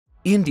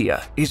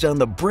India is on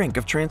the brink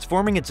of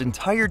transforming its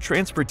entire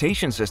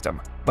transportation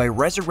system by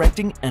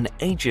resurrecting an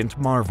ancient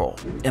marvel.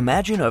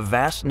 Imagine a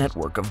vast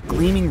network of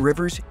gleaming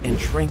rivers and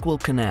tranquil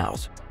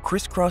canals,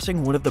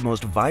 crisscrossing one of the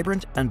most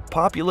vibrant and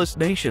populous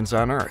nations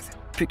on Earth.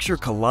 Picture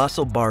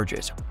colossal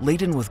barges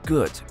laden with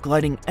goods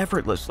gliding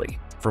effortlessly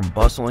from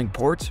bustling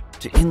ports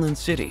to inland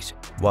cities,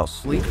 while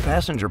sleek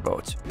passenger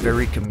boats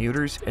ferry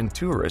commuters and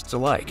tourists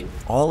alike,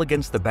 all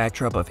against the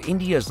backdrop of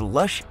India's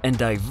lush and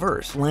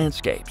diverse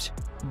landscapes.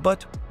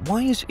 But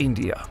why is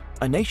India,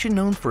 a nation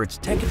known for its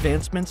tech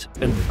advancements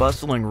and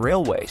bustling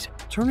railways,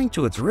 turning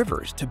to its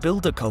rivers to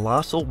build a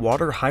colossal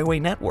water highway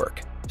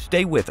network?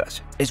 Stay with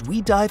us as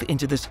we dive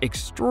into this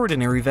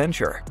extraordinary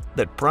venture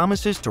that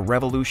promises to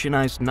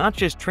revolutionize not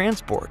just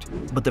transport,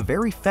 but the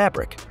very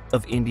fabric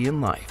of Indian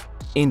life.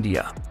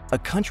 India, a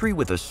country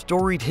with a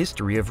storied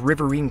history of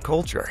riverine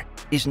culture,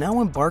 is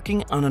now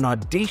embarking on an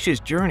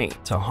audacious journey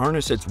to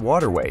harness its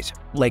waterways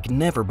like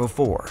never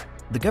before.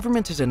 The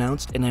government has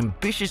announced an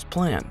ambitious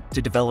plan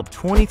to develop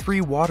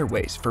 23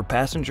 waterways for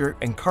passenger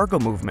and cargo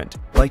movement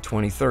by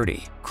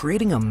 2030,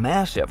 creating a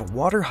massive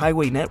water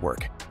highway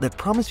network that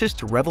promises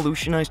to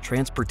revolutionize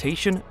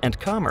transportation and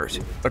commerce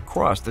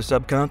across the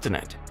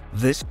subcontinent.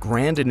 This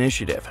grand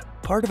initiative,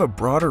 part of a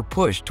broader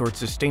push towards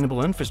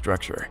sustainable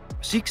infrastructure,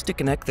 seeks to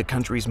connect the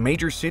country's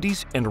major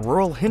cities and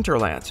rural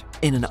hinterlands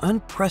in an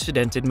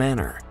unprecedented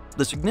manner.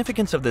 The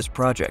significance of this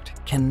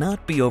project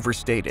cannot be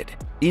overstated.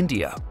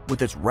 India,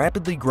 with its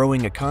rapidly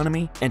growing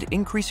economy and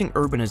increasing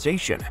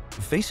urbanization,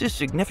 faces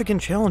significant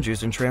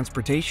challenges in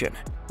transportation.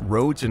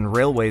 Roads and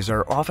railways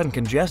are often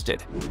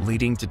congested,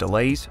 leading to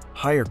delays,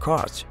 higher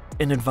costs,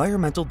 and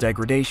environmental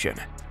degradation.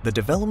 The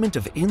development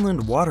of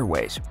inland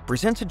waterways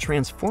presents a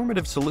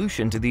transformative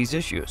solution to these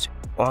issues,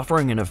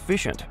 offering an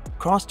efficient,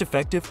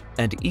 cost-effective,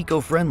 and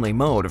eco-friendly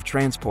mode of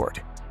transport.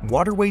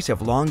 Waterways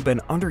have long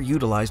been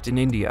underutilized in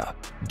India,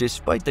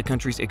 despite the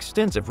country's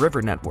extensive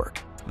river network.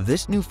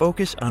 This new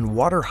focus on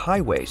water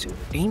highways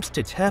aims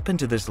to tap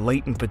into this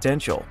latent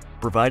potential,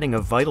 providing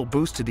a vital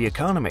boost to the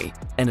economy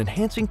and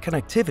enhancing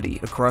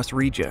connectivity across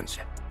regions.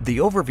 The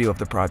overview of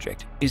the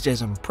project is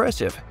as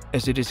impressive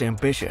as it is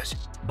ambitious.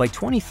 By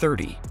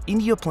 2030,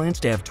 India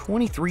plans to have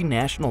 23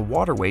 national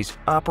waterways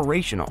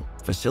operational,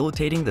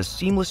 facilitating the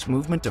seamless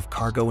movement of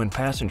cargo and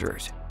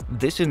passengers.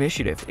 This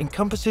initiative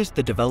encompasses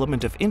the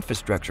development of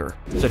infrastructure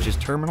such as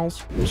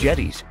terminals,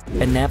 jetties,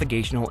 and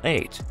navigational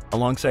aids,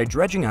 alongside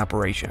dredging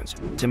operations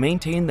to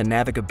maintain the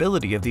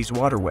navigability of these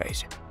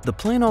waterways. The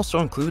plan also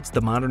includes the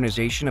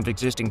modernization of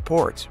existing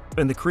ports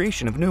and the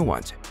creation of new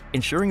ones,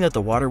 ensuring that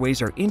the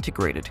waterways are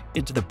integrated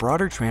into the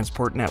broader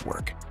transport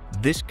network.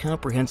 This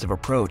comprehensive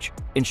approach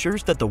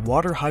ensures that the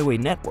water highway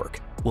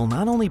network will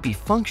not only be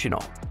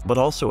functional, but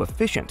also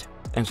efficient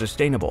and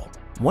sustainable.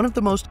 One of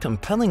the most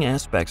compelling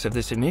aspects of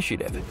this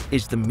initiative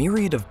is the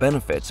myriad of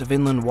benefits of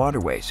inland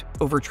waterways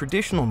over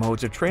traditional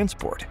modes of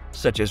transport,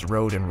 such as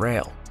road and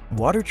rail.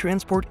 Water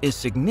transport is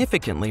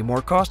significantly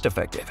more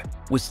cost-effective,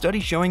 with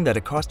studies showing that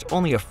it costs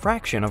only a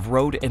fraction of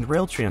road and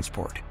rail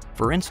transport.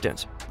 For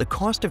instance, the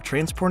cost of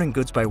transporting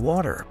goods by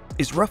water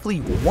is roughly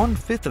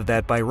 1/5 of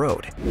that by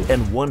road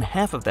and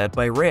 1/2 of that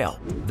by rail.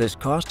 This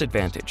cost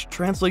advantage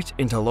translates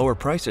into lower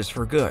prices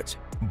for goods,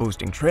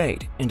 boosting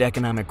trade and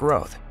economic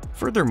growth.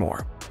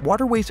 Furthermore,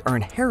 waterways are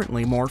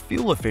inherently more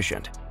fuel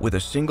efficient, with a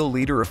single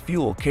liter of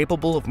fuel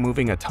capable of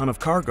moving a ton of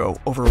cargo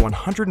over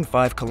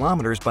 105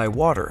 kilometers by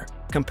water,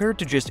 compared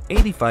to just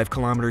 85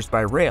 kilometers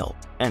by rail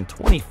and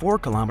 24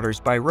 kilometers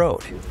by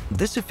road.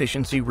 This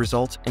efficiency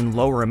results in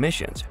lower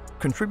emissions,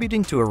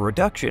 contributing to a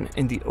reduction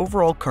in the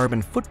overall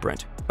carbon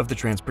footprint of the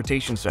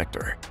transportation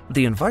sector.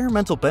 The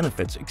environmental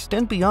benefits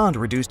extend beyond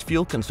reduced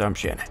fuel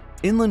consumption.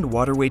 Inland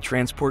waterway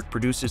transport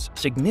produces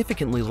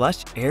significantly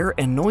less air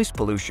and noise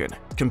pollution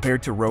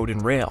compared to road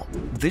and rail.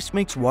 This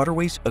makes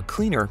waterways a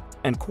cleaner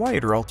and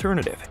quieter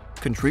alternative,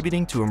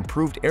 contributing to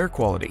improved air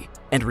quality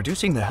and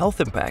reducing the health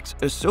impacts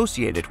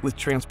associated with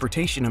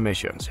transportation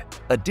emissions.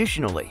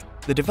 Additionally,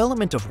 the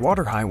development of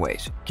water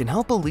highways can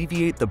help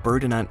alleviate the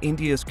burden on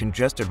India's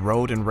congested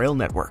road and rail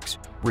networks,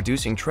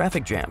 reducing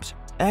traffic jams,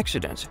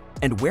 accidents,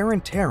 and wear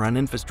and tear on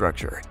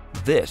infrastructure.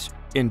 This,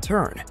 in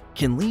turn,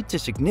 can lead to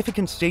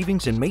significant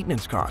savings in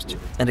maintenance costs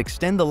and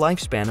extend the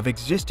lifespan of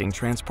existing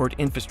transport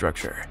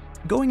infrastructure.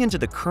 Going into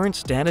the current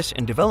status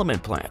and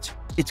development plans,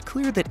 it's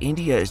clear that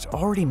India is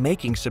already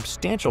making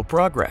substantial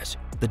progress.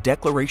 The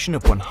declaration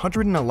of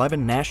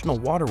 111 national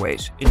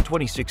waterways in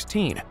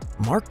 2016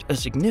 marked a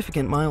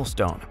significant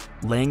milestone,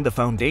 laying the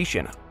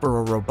foundation for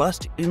a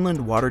robust inland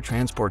water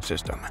transport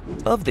system.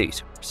 Of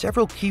these,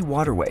 several key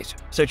waterways,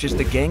 such as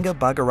the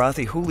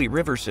Ganga-Bhagirathi-Hooghly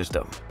River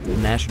System,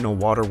 National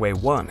Waterway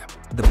 1,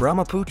 the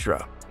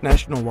Brahmaputra,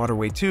 National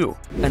Waterway 2,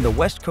 and the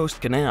West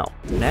Coast Canal,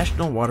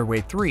 National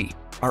Waterway 3,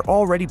 are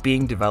already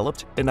being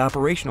developed and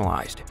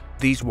operationalized.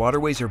 These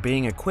waterways are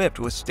being equipped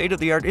with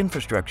state-of-the-art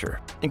infrastructure,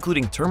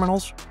 including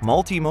terminals,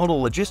 multimodal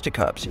logistic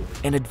hubs,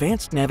 and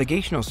advanced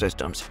navigational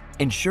systems,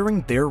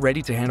 ensuring they're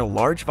ready to handle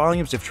large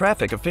volumes of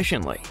traffic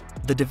efficiently.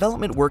 The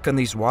development work on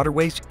these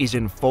waterways is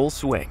in full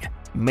swing.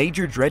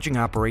 Major dredging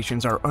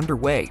operations are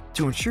underway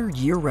to ensure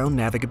year-round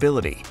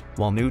navigability,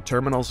 while new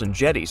terminals and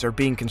jetties are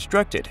being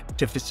constructed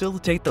to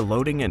facilitate the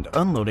loading and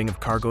unloading of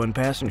cargo and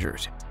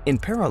passengers. In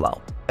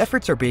parallel,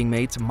 efforts are being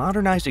made to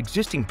modernize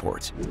existing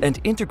ports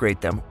and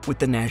integrate them with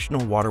the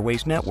national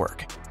waterways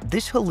network.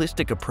 This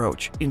holistic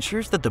approach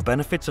ensures that the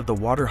benefits of the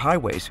water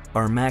highways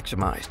are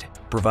maximized,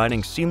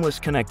 providing seamless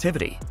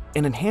connectivity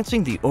and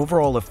enhancing the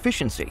overall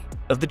efficiency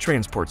of the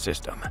transport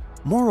system.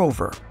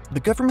 Moreover, the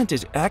government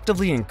is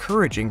actively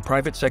encouraging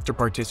private sector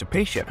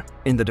participation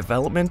in the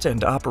development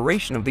and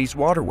operation of these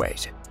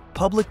waterways.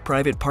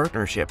 Public-private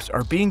partnerships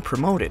are being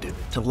promoted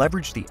to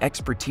leverage the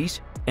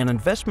expertise and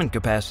investment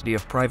capacity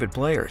of private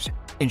players,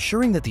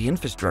 ensuring that the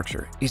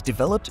infrastructure is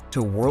developed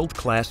to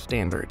world-class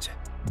standards.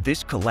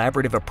 This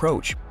collaborative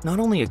approach not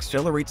only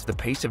accelerates the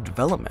pace of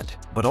development,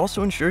 but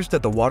also ensures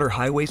that the water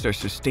highways are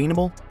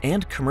sustainable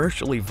and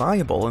commercially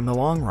viable in the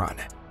long run.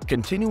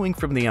 Continuing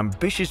from the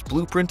ambitious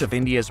blueprint of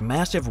India's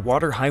massive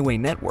water highway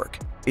network,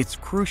 it's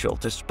crucial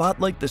to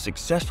spotlight the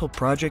successful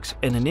projects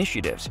and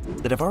initiatives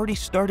that have already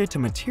started to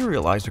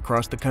materialize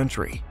across the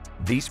country.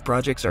 These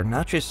projects are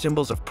not just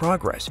symbols of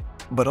progress,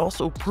 but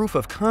also proof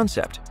of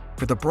concept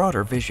for the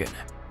broader vision.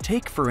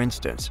 Take, for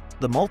instance,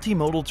 the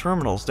multimodal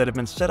terminals that have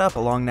been set up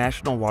along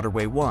National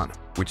Waterway 1,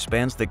 which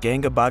spans the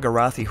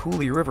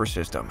Ganga-Bhagirathi-Hooghly River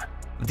system.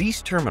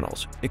 These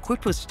terminals,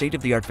 equipped with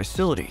state-of-the-art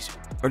facilities,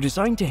 are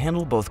designed to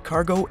handle both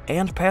cargo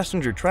and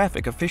passenger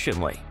traffic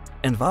efficiently.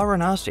 In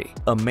Varanasi,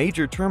 a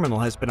major terminal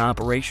has been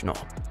operational,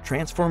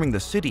 transforming the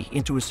city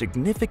into a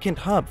significant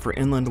hub for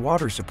inland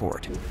water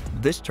support.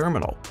 This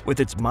terminal, with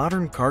its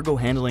modern cargo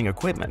handling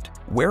equipment,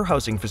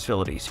 warehousing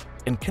facilities,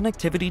 and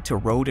connectivity to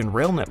road and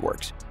rail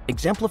networks,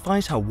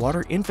 exemplifies how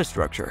water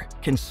infrastructure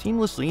can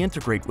seamlessly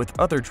integrate with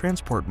other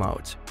transport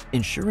modes,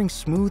 ensuring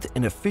smooth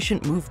and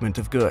efficient movement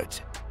of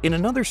goods. In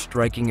another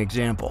striking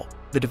example,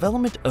 the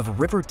development of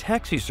river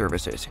taxi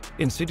services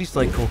in cities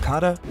like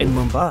Kolkata and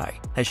Mumbai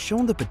has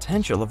shown the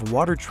potential of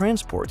water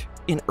transport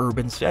in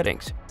urban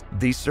settings.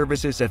 These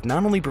services have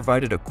not only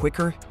provided a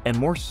quicker and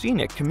more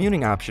scenic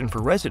commuting option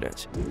for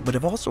residents, but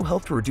have also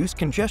helped reduce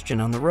congestion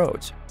on the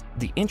roads.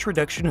 The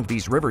introduction of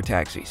these river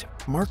taxis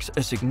marks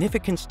a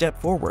significant step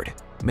forward,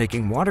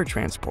 making water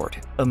transport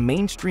a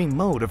mainstream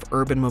mode of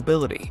urban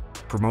mobility,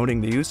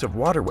 promoting the use of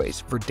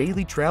waterways for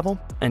daily travel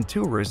and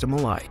tourism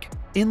alike.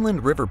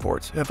 Inland river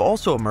ports have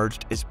also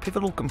emerged as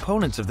pivotal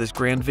components of this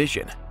grand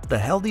vision. The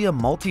Haldia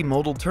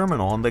multimodal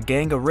terminal on the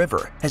Ganga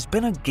River has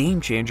been a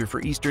game-changer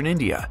for eastern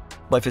India.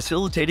 By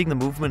facilitating the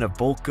movement of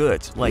bulk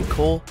goods like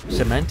coal,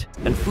 cement,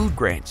 and food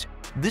grains,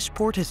 this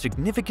port has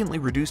significantly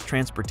reduced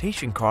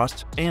transportation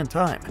costs and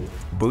time,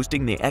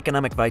 boosting the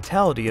economic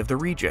vitality of the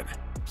region.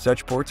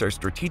 Such ports are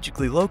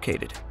strategically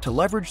located to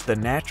leverage the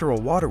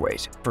natural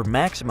waterways for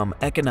maximum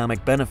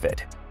economic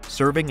benefit,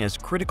 serving as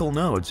critical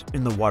nodes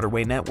in the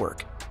waterway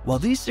network. While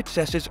these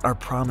successes are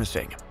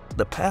promising,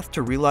 the path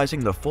to realizing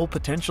the full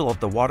potential of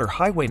the water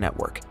highway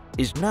network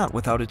is not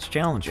without its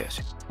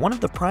challenges. One of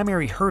the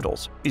primary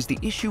hurdles is the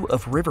issue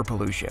of river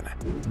pollution.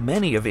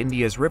 Many of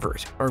India's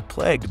rivers are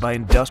plagued by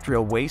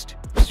industrial waste,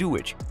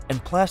 sewage,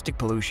 and plastic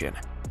pollution,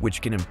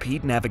 which can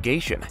impede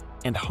navigation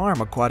and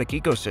harm aquatic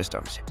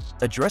ecosystems.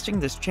 Addressing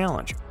this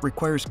challenge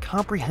requires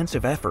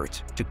comprehensive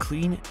efforts to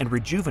clean and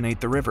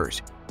rejuvenate the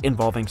rivers,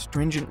 involving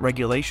stringent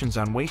regulations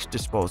on waste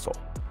disposal,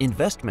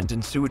 investment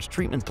in sewage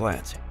treatment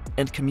plants,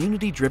 and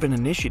community-driven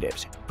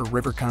initiatives for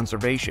river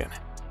conservation.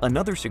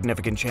 Another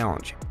significant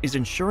challenge is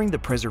ensuring the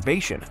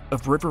preservation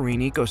of riverine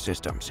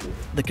ecosystems.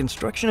 The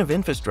construction of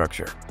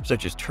infrastructure,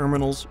 such as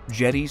terminals,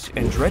 jetties,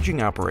 and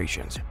dredging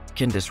operations,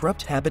 can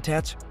disrupt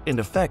habitats and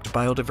affect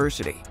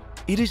biodiversity.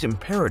 It is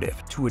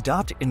imperative to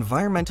adopt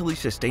environmentally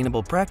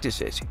sustainable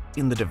practices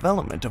in the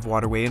development of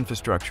waterway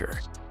infrastructure.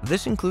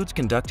 This includes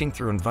conducting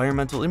through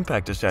environmental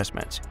impact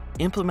assessments,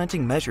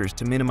 implementing measures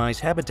to minimize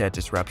habitat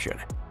disruption,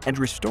 and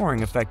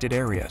restoring affected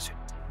areas.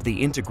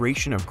 The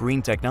integration of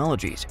green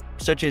technologies,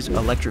 such as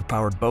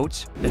electric-powered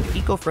boats and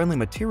eco-friendly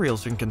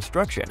materials in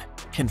construction,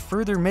 can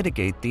further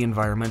mitigate the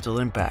environmental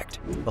impact,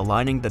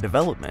 aligning the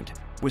development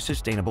with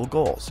sustainable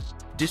goals.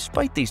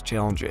 Despite these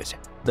challenges,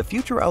 the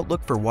future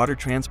outlook for water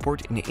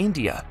transport in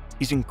India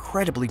is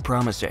incredibly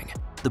promising.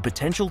 The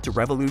potential to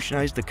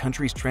revolutionize the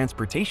country's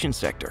transportation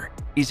sector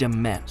is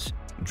immense,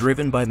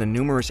 driven by the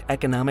numerous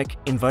economic,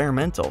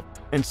 environmental,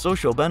 and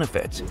social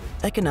benefits.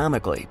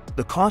 Economically,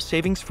 the cost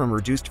savings from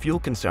reduced fuel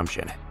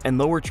consumption and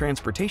lower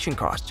transportation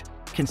costs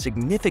can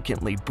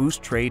significantly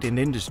boost trade and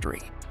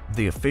industry.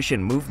 The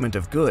efficient movement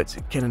of goods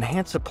can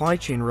enhance supply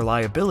chain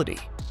reliability,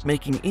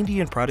 making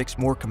Indian products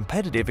more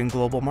competitive in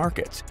global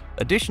markets.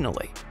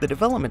 Additionally, the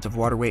development of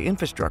waterway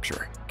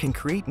infrastructure can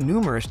create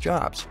numerous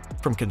jobs,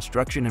 from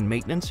construction and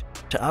maintenance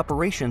to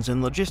operations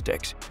and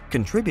logistics,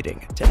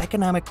 contributing to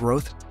economic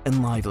growth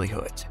and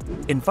livelihoods.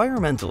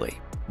 Environmentally,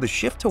 The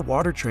shift to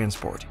water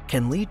transport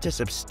can lead to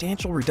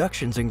substantial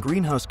reductions in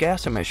greenhouse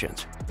gas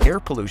emissions, air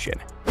pollution,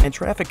 and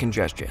traffic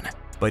congestion.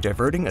 By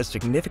diverting a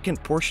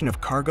significant portion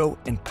of cargo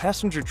and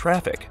passenger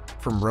traffic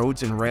from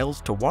roads and rails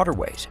to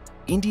waterways,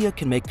 India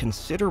can make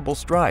considerable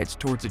strides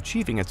towards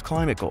achieving its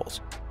climate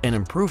goals and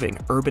improving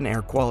urban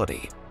air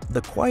quality.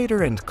 The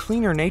quieter and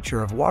cleaner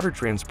nature of water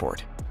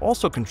transport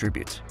also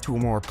contributes to a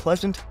more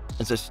pleasant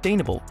and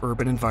sustainable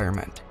urban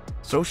environment.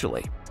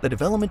 Socially, the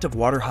development of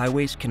water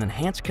highways can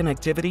enhance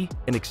connectivity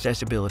and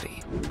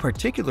accessibility,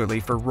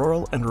 particularly for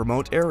rural and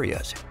remote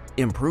areas.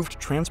 Improved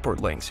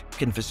transport links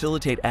can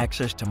facilitate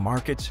access to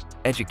markets,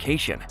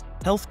 education,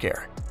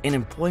 healthcare, and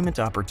employment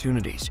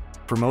opportunities,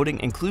 promoting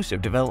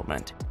inclusive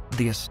development.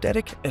 The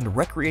aesthetic and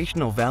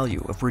recreational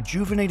value of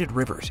rejuvenated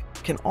rivers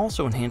can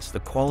also enhance the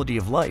quality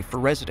of life for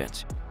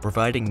residents,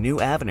 providing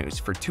new avenues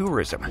for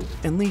tourism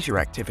and leisure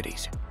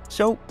activities.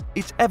 So,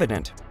 it's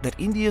evident that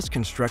India's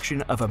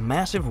construction of a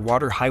massive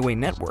water highway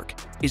network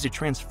is a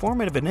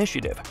transformative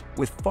initiative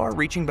with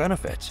far-reaching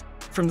benefits.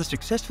 From the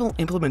successful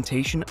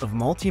implementation of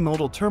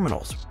multimodal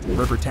terminals,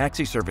 river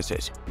taxi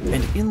services,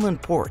 and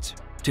inland ports,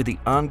 to the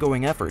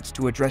ongoing efforts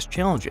to address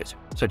challenges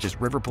such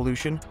as river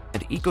pollution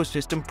and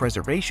ecosystem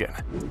preservation,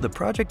 the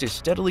project is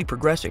steadily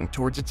progressing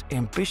towards its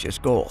ambitious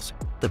goals.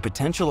 The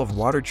potential of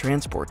water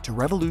transport to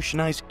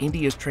revolutionize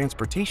India's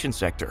transportation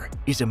sector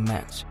is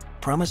immense,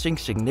 promising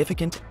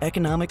significant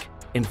economic,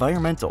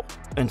 environmental,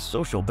 and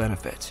social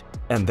benefits.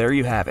 And there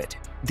you have it,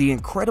 the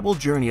incredible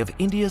journey of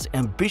India's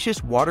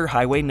ambitious water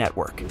highway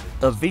network,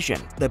 a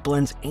vision that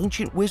blends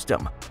ancient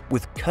wisdom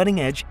with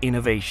cutting-edge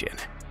innovation.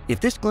 If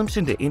this glimpse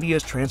into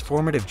India's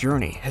transformative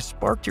journey has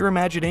sparked your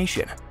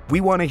imagination, we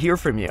want to hear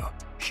from you.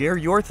 Share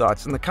your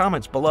thoughts in the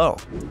comments below.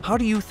 How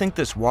do you think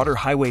this water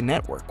highway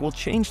network will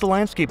change the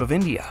landscape of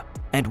India?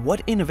 And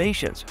what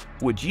innovations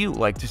would you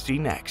like to see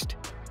next?